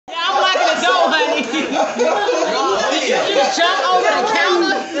jump over the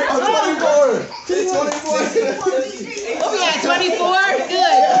counter? I'm 24. 24. What we at, 24?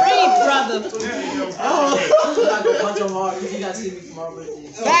 Good grief, brother.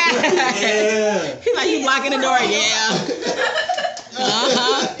 He's like, you blocking the door? Yeah.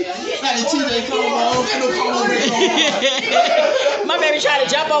 My baby tried to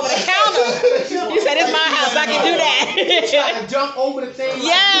jump over the counter. He said, it's my house, I can do that. Trying to jump over the thing.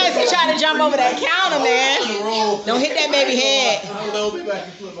 Yes, he tried to jump over that counter, man. Don't hit that baby head.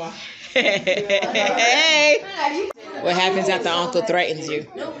 Hey. What happens after uncle threatens you?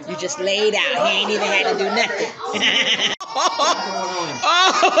 You just laid out. He ain't even had to do nothing.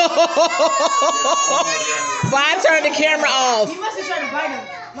 Why turn the camera off? He must have tried to bite him.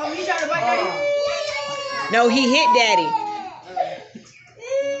 Mom, you tried to bite Daddy? No, he hit Daddy.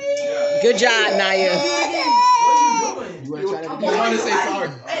 Good job, Naya. You want to say sorry?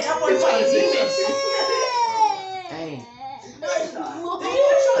 Hey, that boy trying to say this. Hey.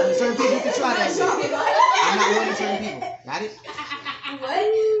 Certain people can try that. I'm not one of certain people. Got it?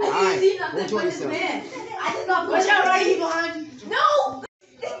 What? Alright, enjoy yourself. I just got watch out, right? He behind you. No!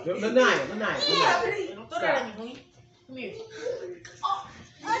 Lanaya. Don't throw that at me, homie. Come here.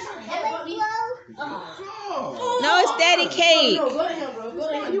 No, it's Daddy Cake. No, go to him, bro. Go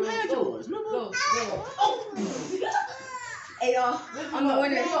to him. You had yours. Go. Hey, I'm the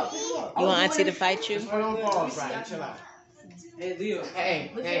winner. You want Auntie to fight you? Chill out. Hey, Leo.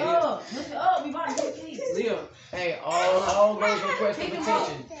 Hey. Lift it up. We about to get a cake. Leo. Hey, all those requests of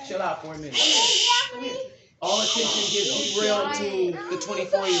attention. Chill out for a minute. All attention gives real to the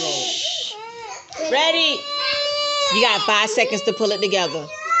 24-year-old. Ready? You got 5 seconds to pull it together.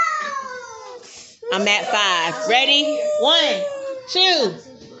 I'm at 5. Ready? 1, 2,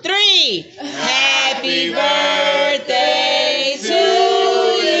 3. Happy birthday to you.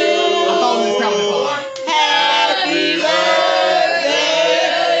 Happy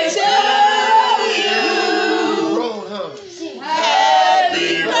birthday to you.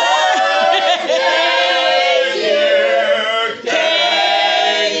 Happy birthday, dear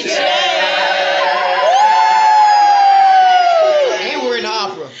KJ. And we're in the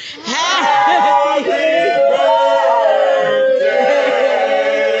opera. Happy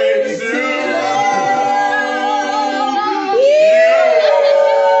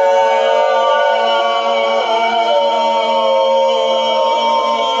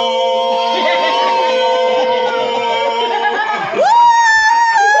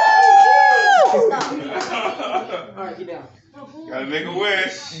Alright, get down. Gotta make a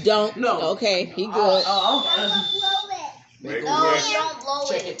wish. Don't. No. Okay, he good. Make a wish.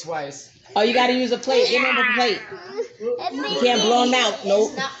 Check it twice. Oh, you gotta use a plate. Give him a plate. You can't blow him out.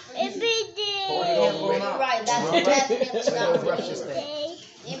 Nope. If he Hold did. it over with. Right, that's definitely So not don't for rush you, this thing. okay?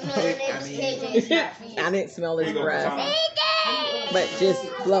 Even though your name's KJ, it's not for you. I didn't smell his We gonna breath, time. but just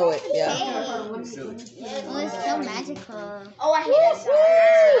blow it. Yeah. Oh, it's so magical. Oh, I hate that sound.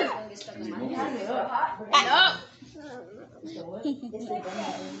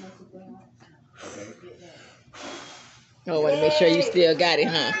 Oh, want to make sure you still got it,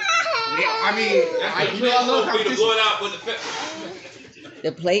 huh? I mean, that's the best way for you to blow it out with the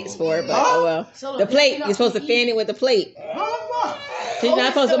The plate's for it, but oh well. The plate. You're supposed to fan it with the plate. You're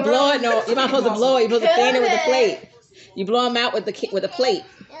not supposed to blow it. No, you're not supposed to blow it. You're supposed to fan it with the plate. You blow them out with the plate,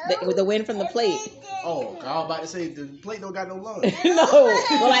 with the wind from the plate. Oh, I was about to say the plate don't got no love. No,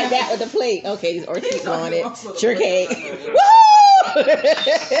 go like that with the plate. Okay, or keep blowing it. Sure cake. Woo!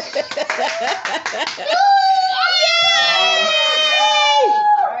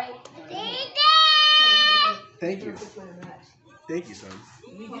 Thank you. Thank you, son.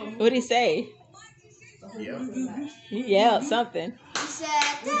 What'd he say? Yeah. He yelled something. He said,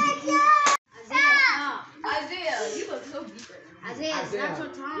 thank you. Isaiah, you look so deep right now. Isaiah, it's not your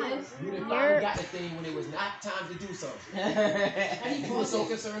time. You done finally got the thing when it was not time to do something. You were so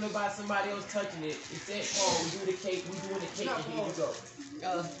concerned about somebody else touching it. It said, Paul, we do the cake, we doing the cake, and here you go.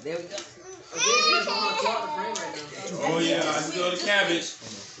 Oh, there we go. Oh yeah, I smell the cabbage.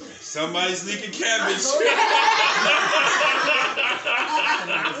 Somebody's leaking cabbage.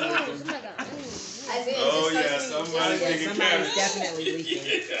 Oh yeah, somebody's leaking Somebody's cabbage. definitely leaking.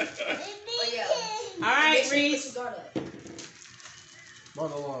 Yeah. All right, Reese.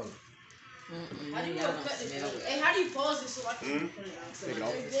 Monologue. How do you cut this? Hey, how do you pause this so I can put it out? Take it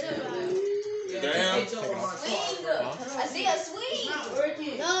off. Damn. Isaiah, sweet.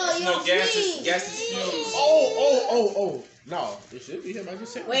 No, you No don't gas sweet. is fused. Oh. No, it should be him. I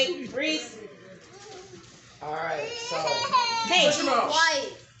just said. Wait, Reese. Alright, so, Hey,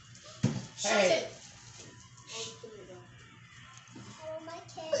 Quiet. hey,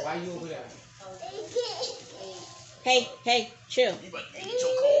 why you over there? Hey, chill.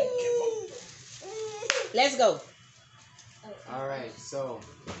 Let's go. Alright, so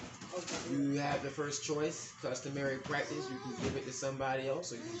you have the first choice. Customary practice. You can give it to somebody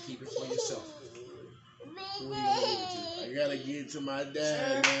else or you can keep it for yourself. Who are you gonna give it to? I gotta give it to my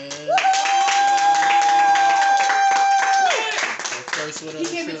dad, man. The first one He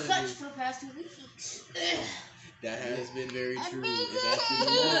I'm gave me telling clutch you, for the past 2 weeks. that has been very true. It's actually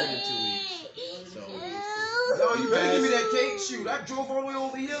been longer than 2 weeks. So, No, you better give me that cake. Shoot, I drove all the way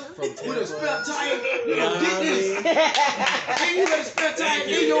over here with a spare tire. Get this. Hey, you got a spare tire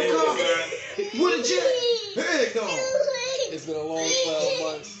in your car with a jet. Heck no. it's been a long 12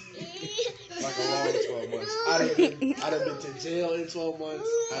 months. Like a long 12 months. I done been to jail in 12 months.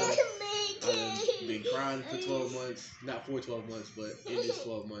 I done been crying for 12 months. Not for 12 months, but in this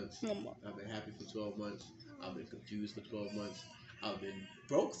 12 months. I've been happy for 12 months. I've been confused for 12 months. I've been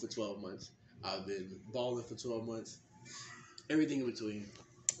broke for 12 months. I've been balling for 12 months. Everything in between.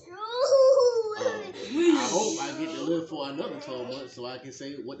 I hope I get to live for another 12 months so I can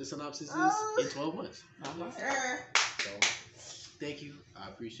say what the synopsis is in 12 months. So, thank you. I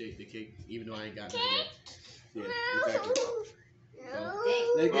appreciate the cake, even though I ain't got none yet. Yeah, exactly.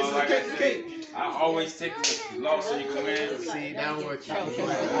 Let's get some cake. Cake. I always take a loss so you come in. See, that don't work. You gonna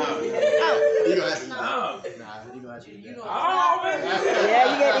have to. Nah, you gonna have to. Yeah,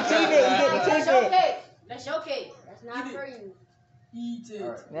 you get to keep it. That's your cake. That's your cake. That's not for you. Eat it.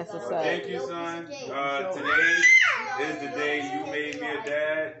 That's what's up. Thank you, son. Today is the day you made me a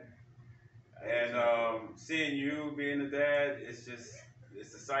dad. And seeing you being a dad, it's a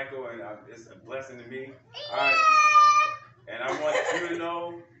cycle and it's a blessing to me. All right. And I want you to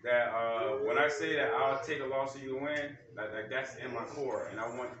know that when I say that I'll take a loss so you win, like that's in my core, and I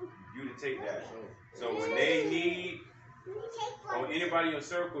want you to take that. So when they need, or anybody in your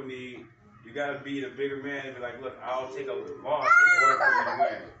circle need, you gotta be the bigger man and be like, look, I'll take a loss in order for you to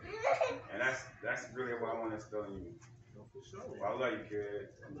win. And that's really what I want to instill in you. Well, I love you, kid.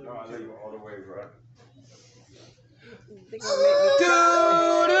 No, I love you all the way, bro.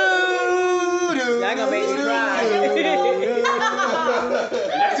 Y'all gonna make me cry.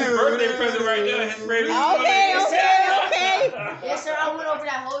 That's his birthday present right there. His favorite. Okay. Yes, sir. I went over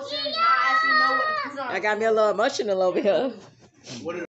that whole series. Now I actually know what to put on. I got me a little emotional over here. What